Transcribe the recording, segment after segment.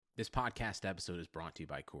This podcast episode is brought to you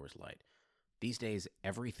by Coors Light. These days,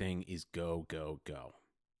 everything is go, go, go.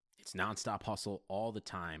 It's nonstop hustle all the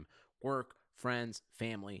time. Work, friends,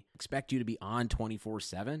 family expect you to be on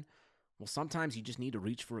 24/7. Well, sometimes you just need to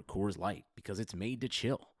reach for a Coors Light because it's made to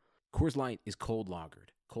chill. Coors Light is cold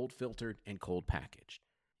lagered, cold filtered, and cold packaged.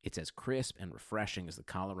 It's as crisp and refreshing as the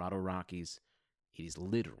Colorado Rockies. It is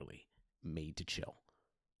literally made to chill.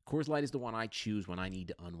 Coors Light is the one I choose when I need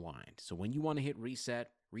to unwind. So when you want to hit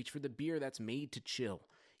reset, reach for the beer that's made to chill.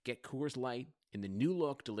 Get Coors Light in the new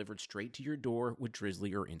look delivered straight to your door with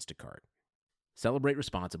Drizzly or Instacart. Celebrate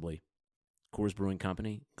responsibly. Coors Brewing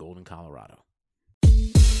Company, Golden, Colorado.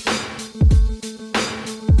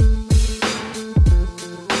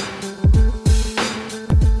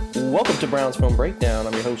 Welcome to Browns Film Breakdown.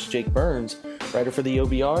 I'm your host, Jake Burns, writer for the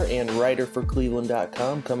OBR and writer for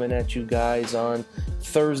Cleveland.com, coming at you guys on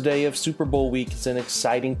Thursday of Super Bowl week. It's an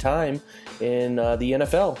exciting time in the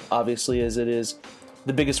NFL, obviously, as it is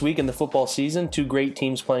the biggest week in the football season. Two great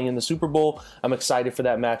teams playing in the Super Bowl. I'm excited for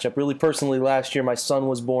that matchup. Really, personally, last year, my son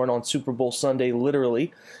was born on Super Bowl Sunday,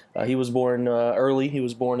 literally. He was born early. He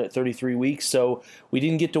was born at 33 weeks, so we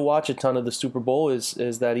didn't get to watch a ton of the Super Bowl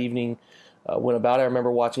as that evening went about. I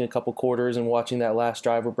remember watching a couple quarters and watching that last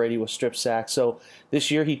drive where Brady was strip sacked. So this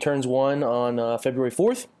year he turns one on February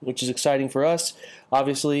 4th, which is exciting for us,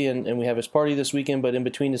 obviously, and we have his party this weekend. But in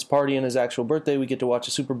between his party and his actual birthday, we get to watch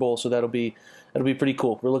a Super Bowl, so that'll be pretty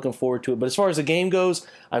cool. We're looking forward to it. But as far as the game goes,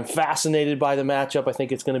 I'm fascinated by the matchup. I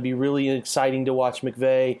think it's going to be really exciting to watch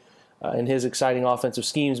McVay and his exciting offensive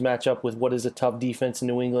schemes match up with what is a tough defense in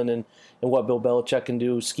New England and what Bill Belichick can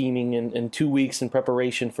do scheming in 2 weeks in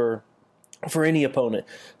preparation for any opponent.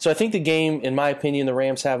 So I think the game, in my opinion, the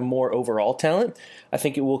Rams have more overall talent. I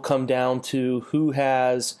think it will come down to who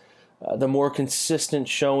has the more consistent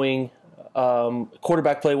showing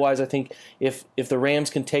quarterback play-wise. I think if the Rams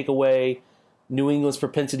can take away New England's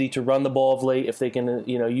propensity to run the ball of late, if they can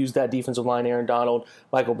use that defensive line, Aaron Donald,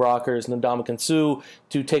 Michael Brockers, and Ndamukong Suh,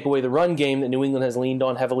 to take away the run game that New England has leaned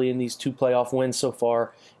on heavily in these two playoff wins so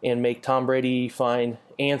far, and make Tom Brady find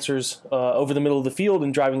answers over the middle of the field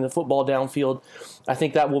and driving the football downfield, I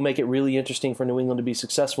think that will make it really interesting for New England to be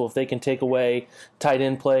successful. If they can take away tight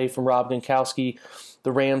end play from Rob Gronkowski,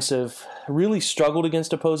 the Rams have really struggled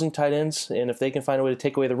against opposing tight ends, and if they can find a way to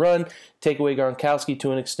take away the run, take away Gronkowski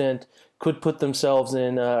to an extent, could put themselves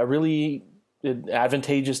in a really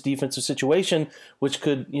advantageous defensive situation, which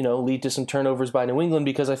could lead to some turnovers by New England,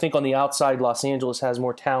 because I think on the outside, Los Angeles has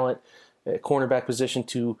more talent at cornerback position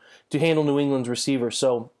to handle New England's receivers.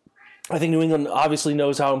 So I think New England obviously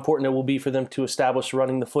knows how important it will be for them to establish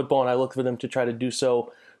running the football, and I look for them to try to do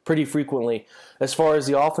so pretty frequently. As far as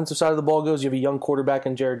the offensive side of the ball goes, you have a young quarterback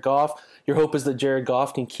in Jared Goff. Your hope is that Jared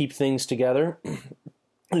Goff can keep things together.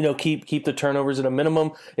 Keep the turnovers at a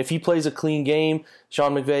minimum. If he plays a clean game,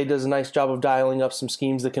 Sean McVay does a nice job of dialing up some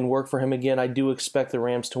schemes that can work for him again. I do expect the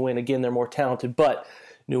Rams to win. Again, they're more talented, but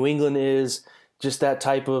New England is just that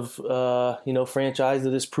type of franchise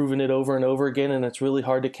that has proven it over and over again, and it's really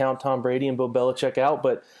hard to count Tom Brady and Bill Belichick out.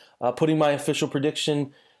 But putting my official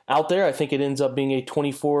prediction out there, I think it ends up being a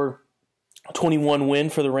 24-21 win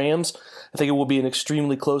for the Rams. I think it will be an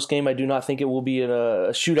extremely close game. I do not think it will be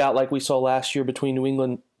a shootout like we saw last year between New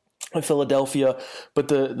England and Philadelphia. But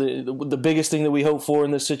the biggest thing that we hope for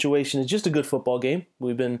in this situation is just a good football game.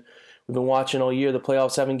 We've been watching all year. The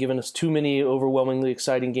playoffs haven't given us too many overwhelmingly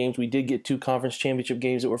exciting games. We did get two conference championship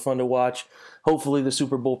games that were fun to watch. Hopefully the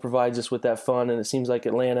Super Bowl provides us with that fun, and it seems like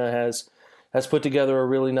Atlanta has put together a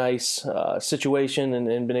really nice situation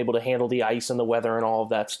and been able to handle the ice and the weather and all of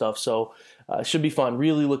that stuff. So it should be fun.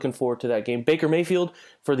 Really looking forward to that game. Baker Mayfield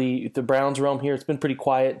for the Browns realm here. It's been pretty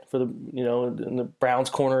quiet for in the Browns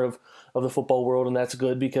corner of the football world, and that's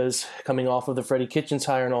good because coming off of the Freddie Kitchens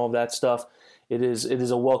hire and all of that stuff, it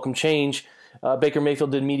is a welcome change. Baker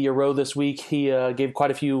Mayfield did Media Row this week. He gave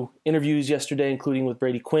quite a few interviews yesterday, including with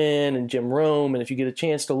Brady Quinn and Jim Rome. And if you get a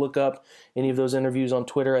chance to look up any of those interviews on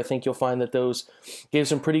Twitter, I think you'll find that those gave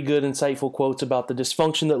some pretty good, insightful quotes about the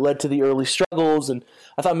dysfunction that led to the early struggles. And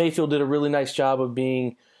I thought Mayfield did a really nice job of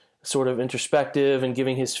being sort of introspective and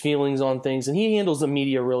giving his feelings on things. And he handles the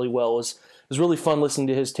media really well. It was really fun listening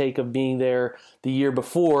to his take of being there the year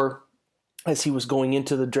before as he was going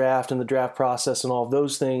into the draft and the draft process and all of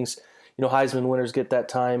those things. Heisman winners get that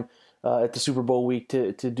time at the Super Bowl week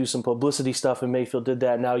to do some publicity stuff, and Mayfield did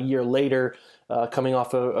that. Now a year later, coming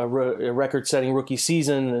off a record-setting rookie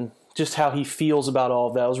season, and just how he feels about all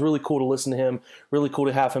of that. It was really cool to listen to him, really cool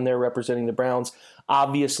to have him there representing the Browns.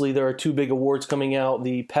 Obviously, there are two big awards coming out.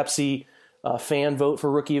 The Pepsi fan vote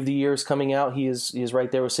for Rookie of the Year is coming out. He is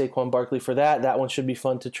right there with Saquon Barkley for that. That one should be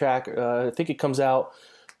fun to track. I think it comes out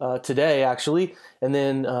today, actually. And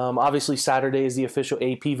then obviously Saturday is the official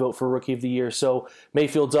AP vote for Rookie of the Year. So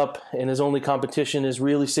Mayfield's up, and his only competition is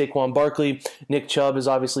really Saquon Barkley. Nick Chubb is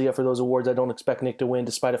obviously up for those awards. I don't expect Nick to win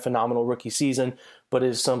despite a phenomenal rookie season, but it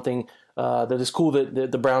is something that is cool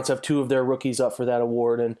that the Browns have two of their rookies up for that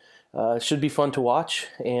award. And it should be fun to watch,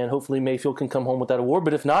 and hopefully Mayfield can come home with that award.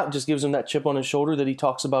 But if not, it just gives him that chip on his shoulder that he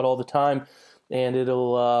talks about all the time, and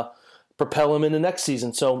it'll propel him into next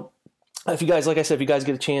season. So if you guys, like I said, if you guys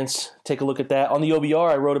get a chance, take a look at that. On the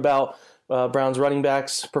OBR, I wrote about Browns running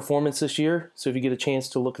backs' performance this year. So if you get a chance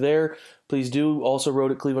to look there, please do. Also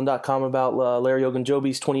wrote at Cleveland.com about Larry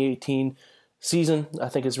Ogunjobi's 2018 season. I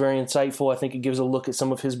think it's very insightful. I think it gives a look at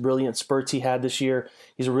some of his brilliant spurts he had this year.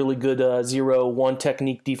 He's a really good 0-1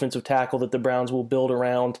 technique defensive tackle that the Browns will build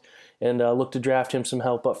around, and look to draft him some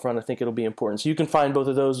help up front. I think it'll be important. So you can find both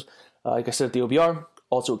of those, like I said, at the OBR,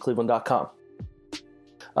 also at Cleveland.com.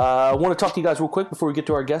 I want to talk to you guys real quick before we get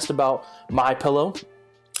to our guest about MyPillow.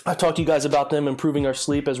 I've talked to you guys about them improving our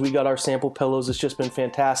sleep as we got our sample pillows. It's just been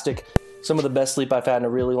fantastic. Some of the best sleep I've had in a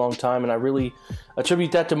really long time, and I really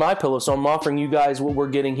attribute that to MyPillow. So I'm offering you guys what we're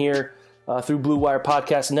getting here through Blue Wire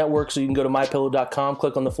Podcast Network. So you can go to mypillow.com,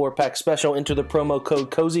 click on the 4-pack special, enter the promo code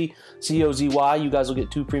COZY, C-O-Z-Y. You guys will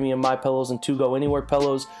get 2 premium MyPillows and 2 Go Anywhere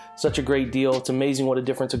pillows. Such a great deal. It's amazing what a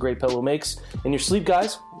difference a great pillow makes in your sleep,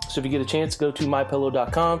 guys. So if you get a chance, go to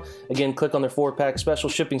mypillow.com. Again, click on their 4-pack special.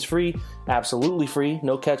 Shipping's free, absolutely free.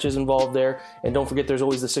 No catches involved there. And don't forget, there's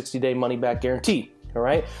always the 60-day money-back guarantee. All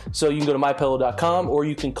right, so you can go to mypillow.com, or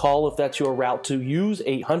you can call if that's your route to use,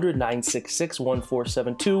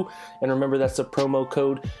 800-966-1472. And remember, that's the promo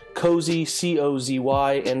code COZY,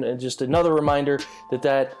 C-O-Z-Y. And just another reminder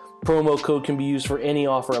that promo code can be used for any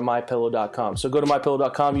offer at mypillow.com. So go to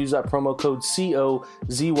mypillow.com, use that promo code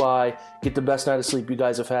COZY, get the best night of sleep you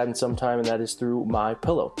guys have had in some time, and that is through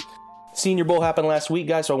MyPillow. Senior Bowl happened last week,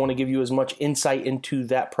 guys, so I want to give you as much insight into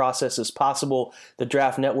that process as possible. The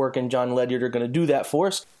Draft Network and Jon Ledyard are going to do that for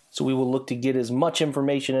us, so we will look to get as much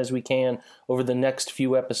information as we can over the next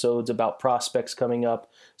few episodes about prospects coming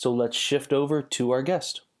up. So let's shift over to our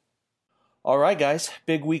guest. All right, guys,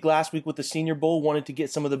 big week last week with the Senior Bowl. Wanted to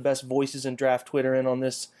get some of the best voices in draft Twitter in on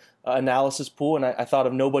this analysis pool, and I thought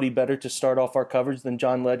of nobody better to start off our coverage than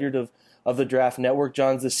Jon Ledyard of the Draft Network.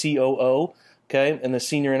 Jon's the COO. Okay, and the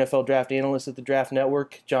senior NFL draft analyst at the Draft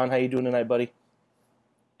Network. Jon, how you doing tonight, buddy?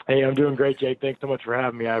 Hey, I'm doing great, Jake. Thanks so much for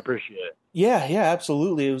having me. I appreciate it. Yeah,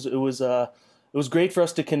 absolutely. It was great for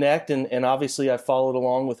us to connect, and obviously I followed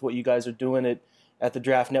along with what you guys are doing at the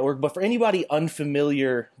Draft Network. But for anybody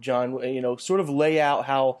unfamiliar, Jon, sort of lay out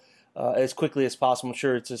how as quickly as possible. I'm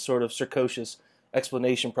sure it's a sort of circuitous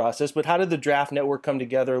explanation process, but how did the Draft Network come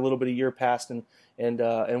together? A little bit of year past, and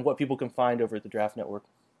what people can find over at the Draft Network.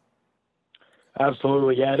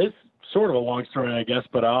 Absolutely. Yeah, it is sort of a long story, I guess,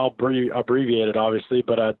 but I'll abbreviate it, obviously.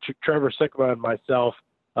 But Trevor Sickma and myself,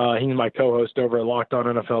 he's my co-host over at Locked On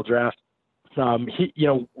NFL Draft.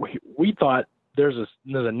 We thought there's a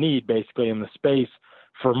need, basically, in the space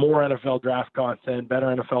for more NFL draft content, better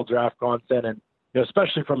NFL draft content, and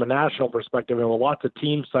especially from a national perspective. And lots of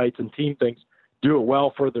team sites and team things do it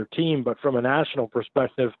well for their team, but from a national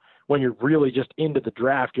perspective, when you're really just into the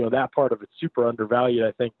draft, that part of it's super undervalued,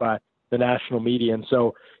 I think, by the national media. And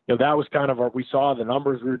so, that was kind of we saw the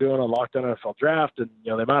numbers we were doing on Locked On NFL Draft, and,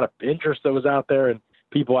 the amount of interest that was out there and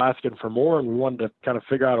people asking for more. And we wanted to kind of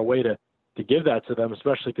figure out a way to give that to them,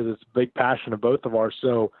 especially because it's a big passion of both of ours.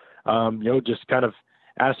 So, just kind of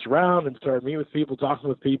asked around and started meeting with people, talking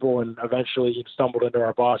with people, and eventually stumbled into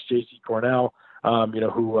our boss, JC Cornell,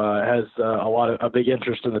 who has a big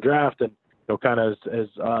interest in the draft, and, kind of has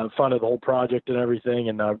funded the whole project and everything,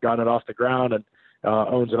 and gotten it off the ground, and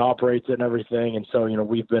owns and operates it and everything. And so,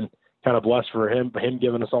 we've been kind of blessed for him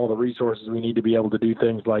giving us all the resources we need to be able to do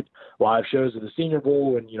things like live shows at the Senior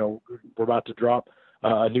Bowl. And, we're about to drop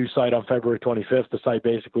a new site on February 25th. The site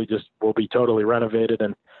basically just will be totally renovated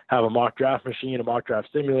and have a mock draft machine, a mock draft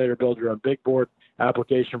simulator, build your own big board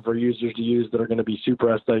application for users to use that are going to be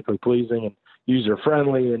super aesthetically pleasing and user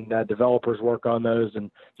friendly, and developers work on those,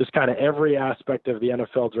 and just kind of every aspect of the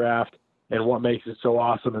NFL draft and what makes it so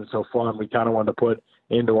awesome and so fun, we kind of wanted to put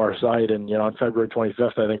into our site. And, on February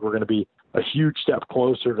 25th, I think we're going to be a huge step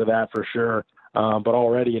closer to that for sure. But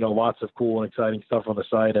already, lots of cool and exciting stuff on the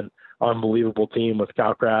site, and unbelievable team with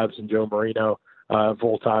Kyle Krabs and Joe Marino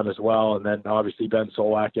full time as well. And then obviously Ben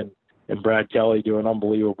Solak and Brad Kelly doing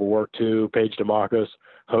unbelievable work too. Paige DeMarcos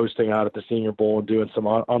hosting out at the Senior Bowl and doing some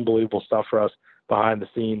unbelievable stuff for us behind the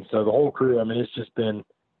scenes. So the whole crew, it's just been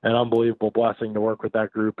an unbelievable blessing to work with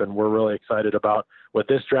that group, and we're really excited about what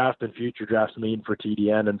this draft and future drafts mean for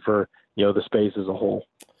TDN and for the space as a whole.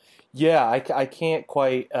 Yeah, I can't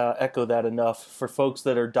quite echo that enough for folks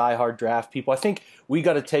that are diehard draft people. I think we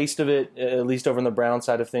got a taste of it, at least over on the Brown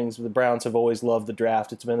side of things. The Browns have always loved the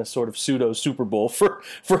draft. It's been a sort of pseudo Super Bowl for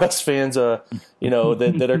us fans,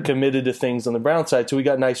 that are committed to things on the Brown side. So we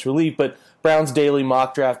got nice relief. But Brown's daily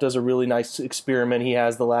mock draft does a really nice experiment he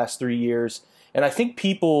has the last 3 years. And I think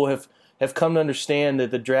people have come to understand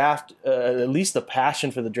that the draft, at least the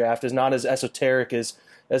passion for the draft, is not as esoteric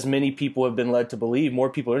as many people have been led to believe. More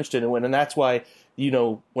people are interested in it, and that's why,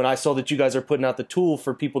 when I saw that you guys are putting out the tool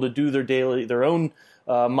for people to do their own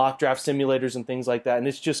mock draft simulators and things like that, and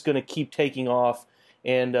it's just going to keep taking off.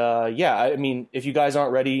 And if you guys are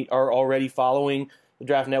already following the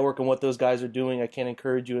Draft Network and what those guys are doing, I can't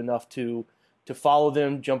encourage you enough to follow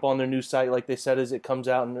them. Jump on their new site, like they said, as it comes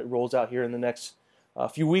out and it rolls out here in the next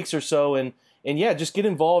few weeks or so, and just get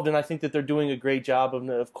involved. And I think that they're doing a great job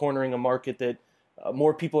of cornering a market that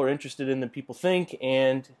more people are interested in than people think,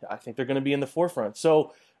 and I think they're going to be in the forefront.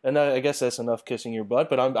 So, and I guess that's enough kissing your butt,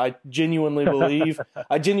 but I genuinely believe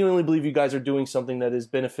you guys are doing something that is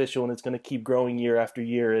beneficial, and it's going to keep growing year after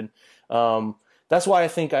year. And that's why I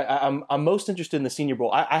think I'm most interested in the Senior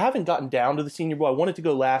Bowl. I haven't gotten down to the Senior Bowl. I wanted to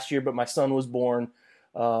go last year, but my son was born,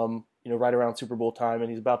 right around Super Bowl time,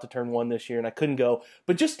 and he's about to turn 1 this year, and I couldn't go.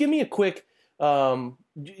 But just give me a quick. For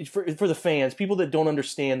the fans, people that don't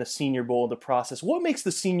understand the Senior Bowl, the process, what makes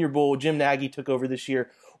the Senior Bowl, Jim Nagy took over this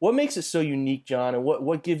year, what makes it so unique, John, and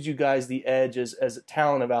what gives you guys the edge as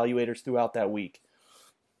talent evaluators throughout that week?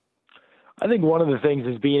 I think one of the things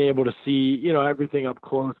is being able to see, everything up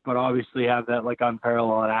close, but obviously have that like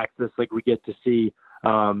unparalleled access, like we get to see.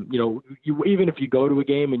 Even if you go to a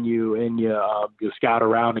game and you scout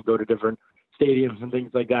around and go to different stadiums and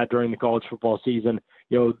things like that during the college football season,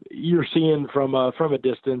 you're seeing from a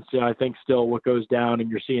distance, I think still what goes down, and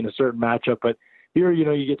you're seeing a certain matchup. But here,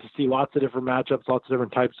 you get to see lots of different matchups, lots of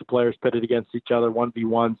different types of players pitted against each other,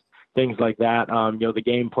 1v1s, things like that. The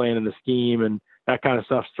game plan and the scheme and that kind of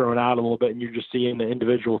stuff's thrown out a little bit, and you're just seeing the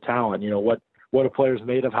individual talent, what a player's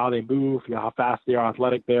made of, how they move, how fast they are,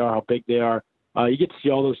 athletic they are, how big they are. You get to see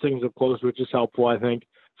all those things up close, which is helpful, I think.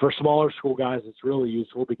 For smaller school guys, it's really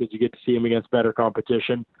useful because you get to see them against better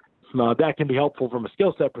competition. That can be helpful from a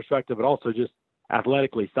skill set perspective, but also just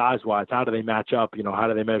athletically, size-wise. How do they match up? How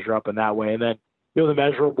do they measure up in that way? And then, the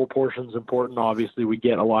measurable portion is important. Obviously, we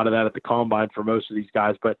get a lot of that at the combine for most of these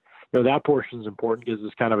guys, but that portion is important, gives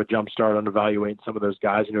us kind of a jump start on evaluating some of those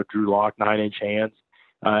guys. Drew Lock, 9-inch hands.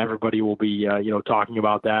 Everybody will be, talking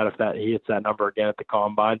about that if he hits that number again at the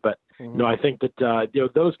combine. But, I think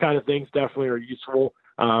that, those kind of things definitely are useful.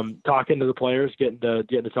 Talking to the players, getting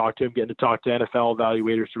to talk to them, getting to talk to NFL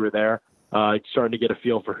evaluators who are there, starting to get a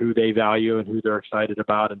feel for who they value and who they're excited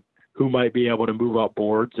about and who might be able to move up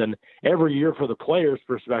boards. And every year for the players'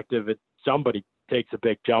 perspective, somebody takes a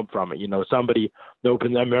big jump from it. Somebody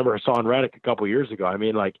opens. I remember I saw on Reddit a couple of years ago. I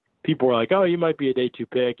mean, like, people were like, oh, you might be a day 2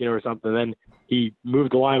 pick, or something. Then he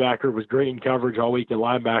moved the linebacker, was great in coverage all week at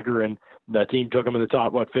linebacker, and the team took him in the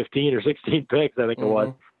top, 15 or 16 picks, I think it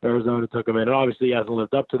was. Arizona took him in. And obviously he hasn't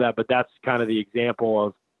lived up to that, but that's kind of the example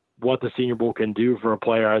of what the Senior Bowl can do for a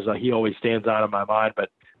player. He always stands out in my mind. But,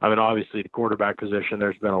 I mean, obviously the quarterback position,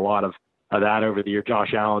 there's been a lot of that over the year.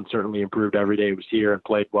 Josh Allen certainly improved every day he was here and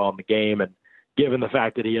played well in the game. And given the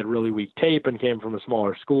fact that he had really weak tape and came from a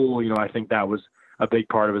smaller school, I think that was a big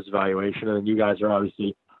part of his evaluation. And then you guys are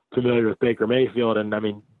obviously familiar with Baker Mayfield. And, I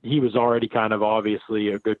mean, he was already kind of obviously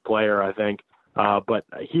a good player, I think. But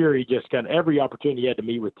here he just every opportunity he had to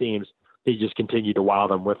meet with teams, he just continued to wow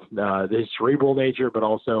them with his cerebral nature, but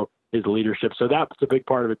also his leadership. So that's a big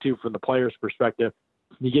part of it too, from the player's perspective.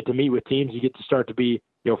 You get to meet with teams, you get to start to be,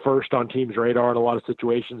 first on teams' radar in a lot of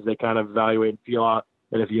situations. They kind of evaluate and feel out.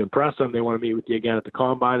 And if you impress them, they want to meet with you again at the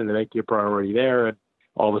combine, and they make you a priority there. And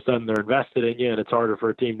all of a sudden they're invested in you, and it's harder for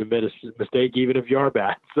a team to make a mistake, even if you are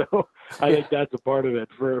bad. So I think that's a part of it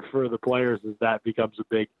for the players, is that becomes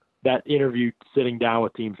that interview, sitting down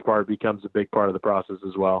with teams part, becomes a big part of the process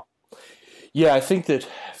as well. Yeah, I think that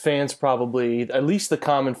fans probably, at least the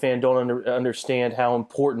common fan, don't understand how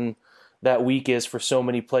important that week is for so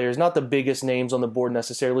many players. Not the biggest names on the board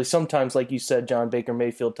necessarily. Sometimes, like you said, John, Baker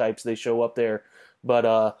Mayfield types, they show up there.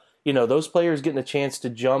 But, those players getting a chance to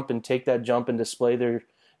jump and take that jump and display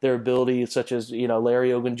their ability, such as,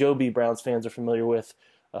 Larry Ogunjobi, Browns fans are familiar with,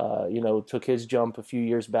 took his jump a few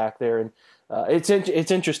years back there. And it's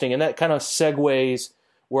interesting. And that kind of segues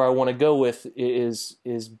where I want to go with is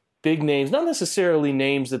big names, not necessarily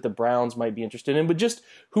names that the Browns might be interested in, but just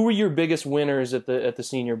who were your biggest winners at the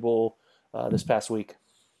Senior Bowl this past week?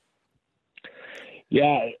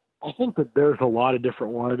 Yeah, I think that there's a lot of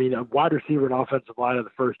different ones. I mean, a wide receiver and offensive line are the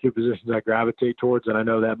first two positions I gravitate towards, and I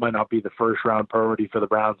know that might not be the first round priority for the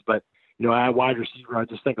Browns, but at wide receiver, I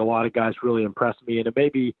just think a lot of guys really impress me, and it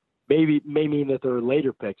may mean that they're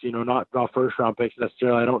later picks, not first round picks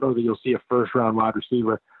necessarily. I don't know that you'll see a first round wide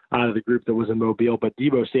receiver out of the group that was in Mobile, but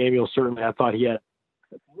Deebo Samuel, certainly I thought he had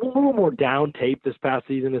a little more down tape this past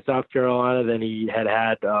season in South Carolina than he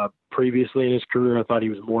had previously in his career. I thought he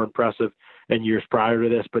was more impressive in years prior to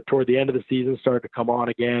this, but toward the end of the season started to come on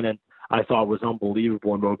again, and I thought was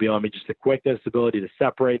unbelievable in Mobile. I mean, just the quickness, ability to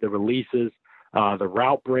separate, the releases, the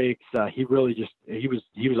route breaks. He really he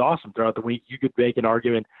was awesome throughout the week. You could make an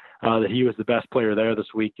argument that he was the best player there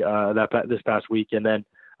this week, this past week. And then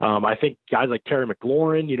I think guys like Terry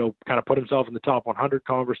McLaurin, kind of put himself in the top 100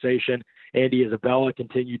 conversation. Andy Isabella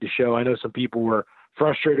continued to show. I know some people were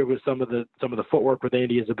frustrated with some of the footwork with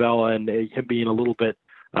Andy Isabella and him being a little bit,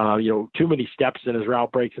 too many steps in his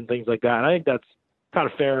route breaks and things like that. And I think that's kind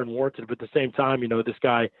of fair and warranted, but at the same time, this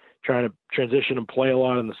guy trying to transition and play a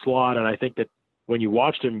lot in the slot. And I think that when you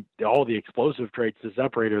watched him, all the explosive traits, the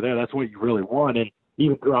separator there, that's what you really want. And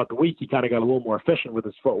even throughout the week, he kind of got a little more efficient with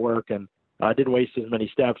his footwork and didn't waste as many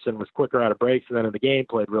steps and was quicker out of breaks. And then in the game,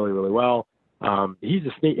 played really, really well. He's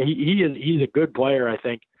a good player, I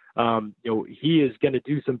think. He is going to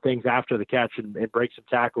do some things after the catch and break some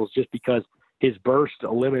tackles just because his burst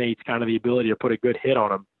eliminates kind of the ability to put a good hit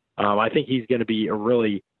on him. I think he's going to be a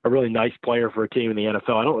really nice player for a team in the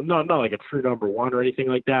NFL. Not like a true number one or anything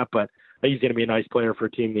like that, but he's going to be a nice player for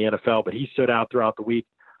a team in the NFL. But he stood out throughout the week.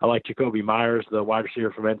 I like Jacoby Myers, the wide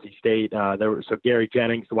receiver from NC State. So Gary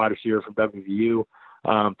Jennings, the wide receiver from WVU.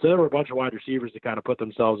 So there were a bunch of wide receivers that kind of put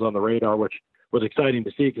themselves on the radar, which was exciting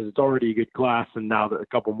to see because it's already a good class, and now a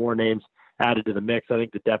couple more names added to the mix. I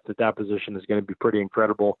think the depth at that position is going to be pretty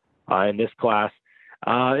incredible in this class.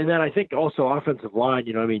 And then I think also offensive line,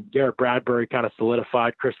 Garrett Bradbury kind of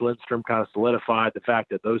solidified, Chris Lindstrom kind of solidified the fact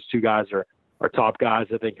that those two guys are top guys,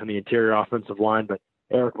 I think, on the interior offensive line. But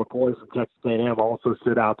Eric McCoy from Texas A&M also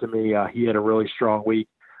stood out to me. He had a really strong week.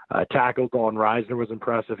 Tackle Dalton Reisner was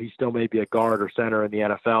impressive. He still may be a guard or center in the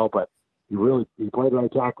NFL, but he played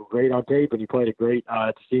right tackle great on tape, and he played it great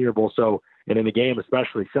at the Senior Bowl. So, and in the game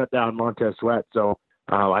especially, shut down Montez Sweat. So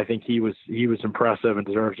I think he was impressive and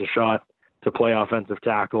deserves a shot to play offensive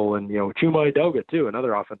tackle. And Chuma Edoga too,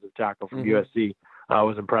 another offensive tackle from USC,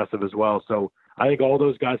 was impressive as well. So I think all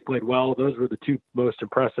those guys played well. Those were the two most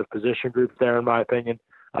impressive position groups there, in my opinion.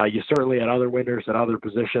 You certainly had other winners at other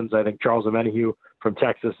positions. I think Charles Omenihu from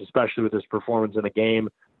Texas, especially with his performance in the game,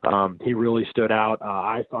 he really stood out.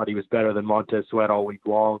 I thought he was better than Montez Sweat all week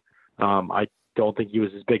long. I don't think he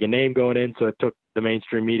was as big a name going in, so it took the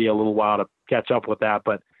mainstream media a little while to catch up with that.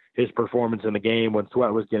 But his performance in the game when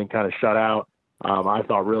Sweat was getting kind of shut out, I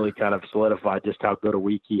thought really kind of solidified just how good a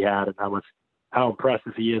week he had and how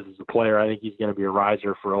impressive he is as a player. I think he's going to be a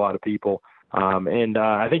riser for a lot of people. And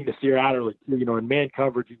I think Nasir Adderley, in man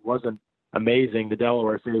coverage, he wasn't amazing, the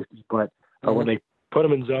Delaware safety, but when they put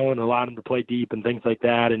him in zone and allowed him to play deep and things like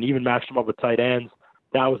that, and even matched him up with tight ends,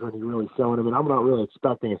 that was when he really showed him. And I'm not really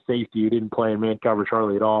expecting a safety who didn't play in man coverage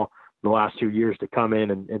hardly at all in the last 2 years to come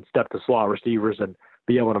in and step to slot receivers and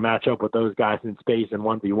be able to match up with those guys in space in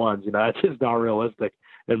 1v1s. That's just not realistic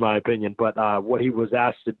in my opinion. But what he was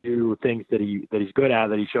asked to do, things that he's good at,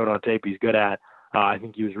 that he showed on tape he's good at, I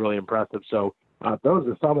think he was really impressive. So those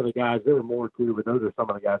are some of the guys. There were more too, but those are some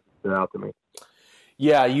of the guys that stood out to me.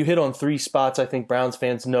 Yeah, you hit on three spots I think Browns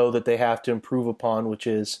fans know that they have to improve upon, which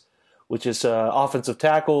is offensive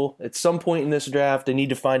tackle. At some point in this draft, they need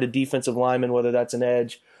to find a defensive lineman, whether that's an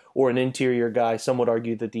edge or an interior guy. Some would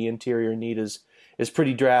argue that the interior need is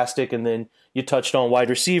pretty drastic. And then you touched on wide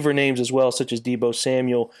receiver names as well, such as Deebo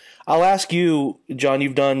Samuel. I'll ask you, John,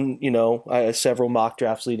 you've done several mock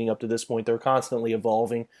drafts leading up to this point. They're constantly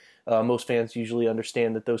evolving. Most fans usually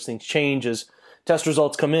understand that those things change as test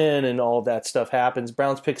results come in and all of that stuff happens.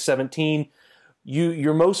 Browns pick 17.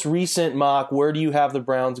 Your most recent mock, where do you have the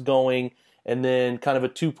Browns going? And then kind of a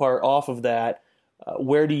two-part off of that,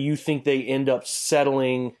 where do you think they end up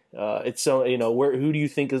settling? Who do you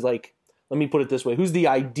think is like, let me put it this way, who's the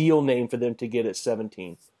ideal name for them to get at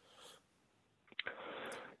 17?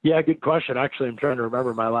 Yeah, good question. Actually, I'm trying to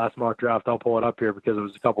remember my last mock draft. I'll pull it up here because it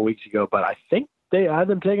was a couple weeks ago, but I think they had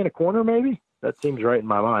them taking a corner maybe. That seems right in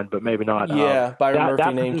my mind, but maybe not. Yeah, Byron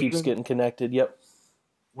Murphy name keeps getting connected. Yep.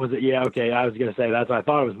 Was it? Yeah, okay. I was going to say that's. I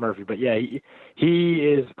thought it was Murphy, but yeah, he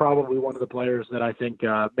is probably one of the players that I think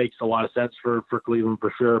makes a lot of sense for Cleveland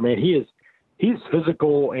for sure. Man, he's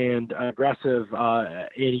physical and aggressive, and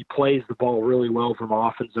he plays the ball really well from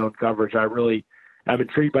off and zone coverage. I really I'm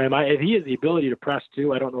intrigued by him. If he has the ability to press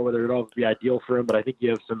too, I don't know whether it'll be ideal for him, but I think you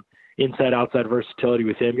have some inside-outside versatility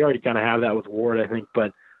with him. You already kind of have that with Ward, I think,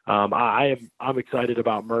 but I'm excited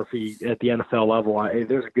about Murphy at the NFL level.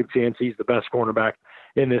 There's a good chance he's the best cornerback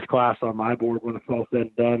in this class on my board when it's all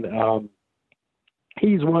said and done.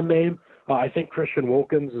 He's one name. I think Christian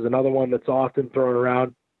Wilkins is another one that's often thrown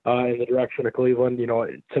around in the direction of Cleveland.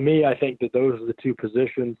 To me, I think that those are the two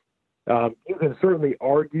positions. You can certainly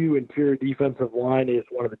argue interior defensive line is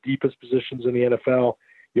one of the deepest positions in the NFL.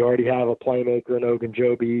 You already have a playmaker in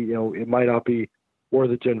Ogunjobi. It might not be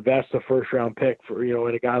worth it to invest a first-round pick for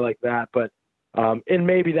in a guy like that, but and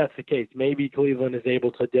maybe that's the case. Maybe Cleveland is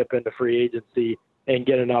able to dip into free agency and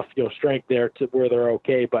get enough strength there to where they're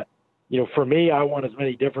okay. But for me, I want as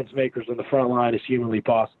many difference makers in the front line as humanly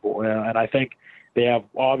possible, and I think they have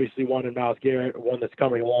obviously one in Myles Garrett, one that's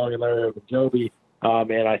coming along in Larry Ogunjobi.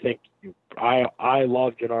 And I think I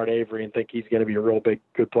love Jannard Avery and think he's going to be a real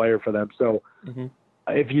good player for them. So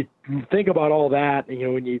if you think about all that,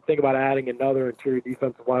 when you think about adding another interior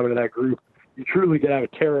defensive lineman to that group, you truly could have a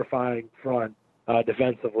terrifying front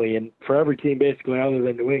defensively. And for every team basically other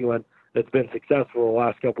than New England that's been successful the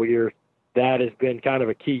last couple of years, that has been kind of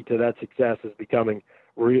a key to that success, is becoming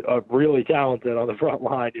really talented on the front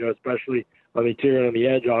line, especially on the interior and on the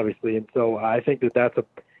edge, obviously. And so I think that's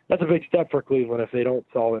a big step for Cleveland if they don't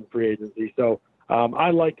solve in free agency. So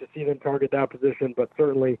I'd like to see them target that position, but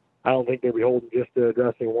certainly I don't think they're beholden just to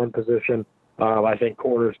addressing one position. I think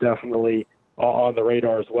corner is definitely on the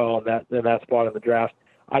radar as well in that spot in the draft.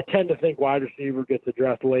 I tend to think wide receiver gets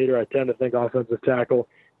addressed later. I tend to think offensive tackle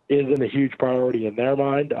isn't a huge priority in their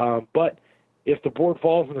mind. But if the board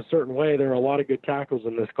falls in a certain way, there are a lot of good tackles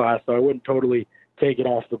in this class, so I wouldn't totally take it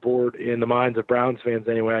off the board in the minds of Browns fans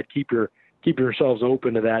anyway. I'd keep yourselves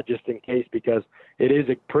open to that just in case, because it is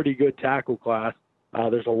a pretty good tackle class.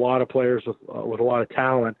 There's a lot of players with a lot of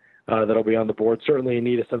talent that'll be on the board, certainly in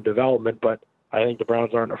need of some development, but I think the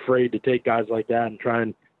Browns aren't afraid to take guys like that and try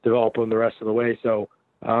and develop them the rest of the way. So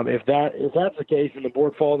if that's the case and the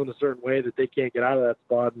board falls in a certain way that they can't get out of that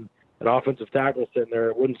spot and an offensive tackle sitting there,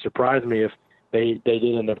 it wouldn't surprise me if they did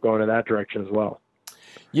end up going in that direction as well.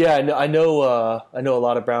 Yeah, I know a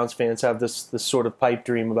lot of Browns fans have this sort of pipe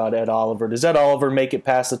dream about Ed Oliver. Does Ed Oliver make it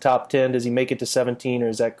past the top 10? Does he make it to 17, or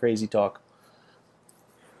is that crazy talk?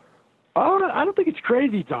 I don't think it's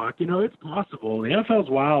crazy talk. It's possible. The NFL's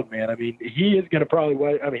wild, man. I mean, he is going to probably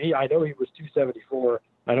weigh. I mean, I know he was 274.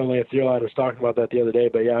 I know Lance Ledyard was talking about that the other day,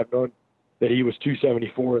 but yeah, I've known that he was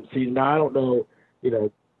 274 in season. Now, I don't know,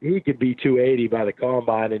 he could be 280 by the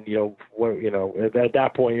combine, and at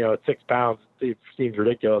that point, at 6 pounds, it seems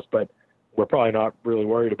ridiculous, but we're probably not really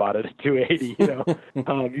worried about it at 280.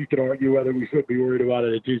 You could argue whether we should be worried about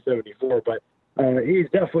it at 274, but he's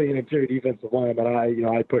definitely an interior defensive lineman.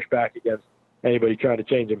 I push back against anybody trying to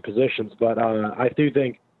change in positions, but I do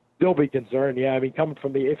think they'll be concerned. Yeah, I mean, coming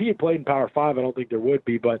from if he had played in Power 5, I don't think there would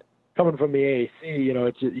be, but coming from the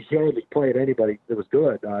AAC, he hardly played anybody that was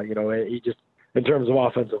good. He just, in terms of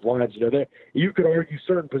offensive lines, you could argue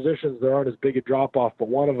certain positions there aren't as big a drop-off, but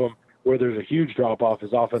one of them where there's a huge drop-off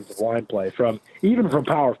is offensive line play. Even from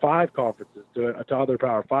Power 5 conferences to other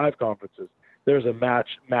Power 5 conferences, there's a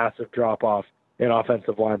massive drop-off in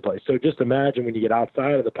offensive line play. So just imagine when you get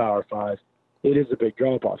outside of the Power 5, it is a big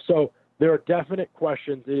drop-off. So there are definite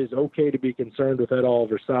questions. It is okay to be concerned with Ed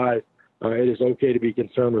Oliver's size. It is okay to be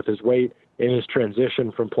concerned with his weight and his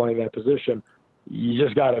transition from playing that position. You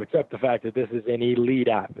just got to accept the fact that this is an elite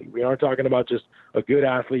athlete. We aren't talking about just a good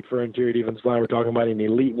athlete for interior defensive line. We're talking about an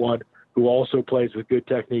elite one who also plays with good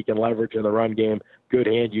technique and leverage in the run game, good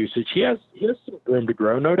hand usage. He has some room to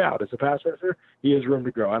grow, no doubt. As a pass rusher, he has room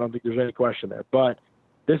to grow. I don't think there's any question there. But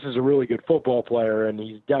this is a really good football player, and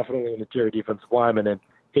he's definitely an interior defensive lineman, and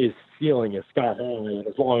his ceiling is sky high. And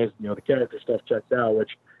as long as the character stuff checks out,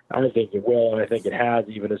 which I think it will, and I think it has,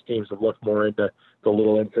 even as teams have looked more into the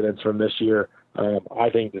little incidents from this year. I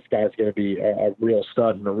think this guy's going to be a real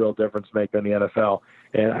stud and a real difference maker in the NFL.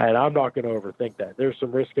 And I'm not going to overthink that. There's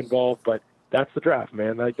some risk involved, but that's the draft,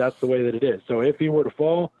 man. That's the way that it is. So if he were to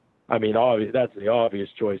fall, I mean, that's the obvious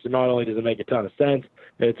choice. And not only does it make a ton of sense,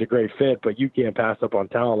 and it's a great fit, but you can't pass up on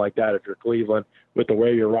talent like that if you're Cleveland with the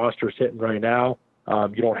way your roster's hitting right now.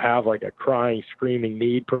 You don't have like a crying, screaming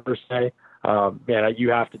need per se. Man,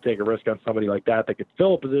 you have to take a risk on somebody like that could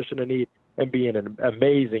fill a position of need and be an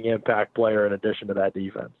amazing impact player in addition to that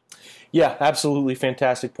defense. Yeah, absolutely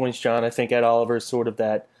fantastic points, John. I think Ed Oliver is sort of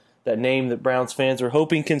that name that Browns fans are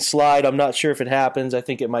hoping can slide. I'm not sure if it happens. I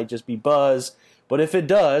think it might just be buzz. But if it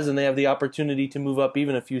does, and they have the opportunity to move up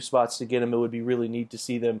even a few spots to get him, it would be really neat to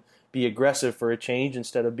see them be aggressive for a change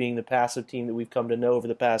instead of being the passive team that we've come to know over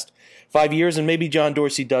the past 5 years. And maybe John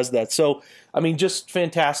Dorsey does that. So, I mean, just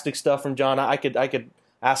fantastic stuff from John. I could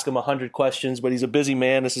ask him 100 questions, but he's a busy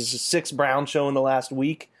man. This is his 6th Brown show in the last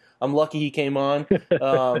week. I'm lucky he came on.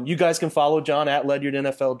 You guys can follow John at Ledyard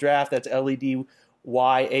NFL Draft. That's LEDYARD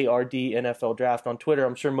NFL Draft on Twitter.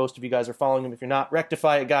 I'm sure most of you guys are following him. If you're not,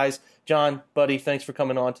 rectify it, guys. John, buddy, thanks for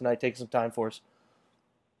coming on tonight, taking some time for us.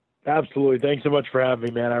 Absolutely. Thanks so much for having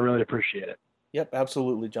me, man. I really appreciate it. Yep,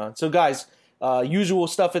 absolutely, John. So, guys, usual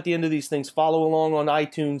stuff at the end of these things. Follow along on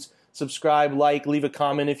iTunes. Subscribe, like, leave a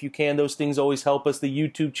comment if you can. Those things always help us. The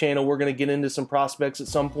YouTube channel, we're going to get into some prospects at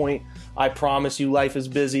some point. I promise you, life is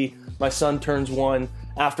busy. My son turns 1.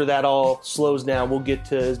 After that all slows down, we'll get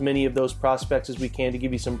to as many of those prospects as we can to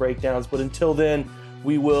give you some breakdowns. But until then,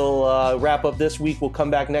 we will wrap up this week. We'll come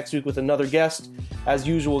back next week with another guest. As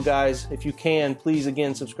usual, guys, if you can, please,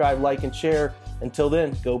 again, subscribe, like, and share. Until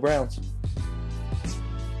then, go Browns.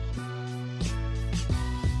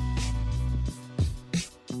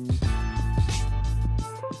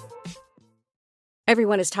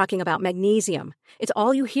 Everyone is talking about magnesium. It's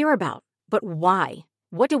all you hear about. But why?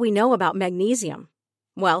 What do we know about magnesium?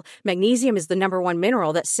 Well, magnesium is the #1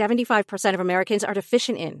 mineral that 75% of Americans are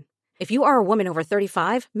deficient in. If you are a woman over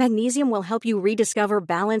 35, magnesium will help you rediscover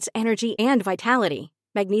balance, energy, and vitality.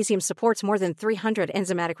 Magnesium supports more than 300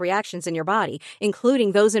 enzymatic reactions in your body,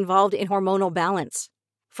 including those involved in hormonal balance.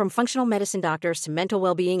 From functional medicine doctors to mental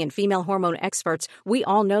well-being and female hormone experts, we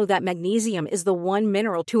all know that magnesium is the one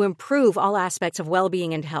mineral to improve all aspects of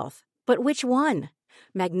well-being and health. But which one?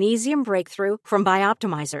 Magnesium Breakthrough from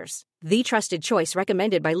Bioptimizers, the trusted choice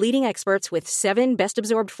recommended by leading experts with 7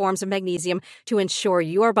 best-absorbed forms of magnesium to ensure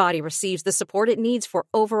your body receives the support it needs for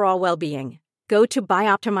overall well-being. Go to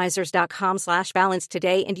bioptimizers.com/balance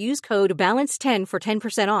today and use code BALANCE10 for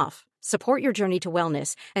 10% off. Support your journey to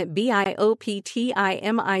wellness at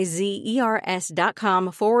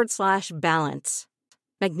bioptimizers.com/balance.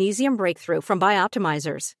 Magnesium Breakthrough from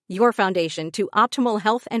Bioptimizers, your foundation to optimal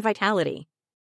health and vitality.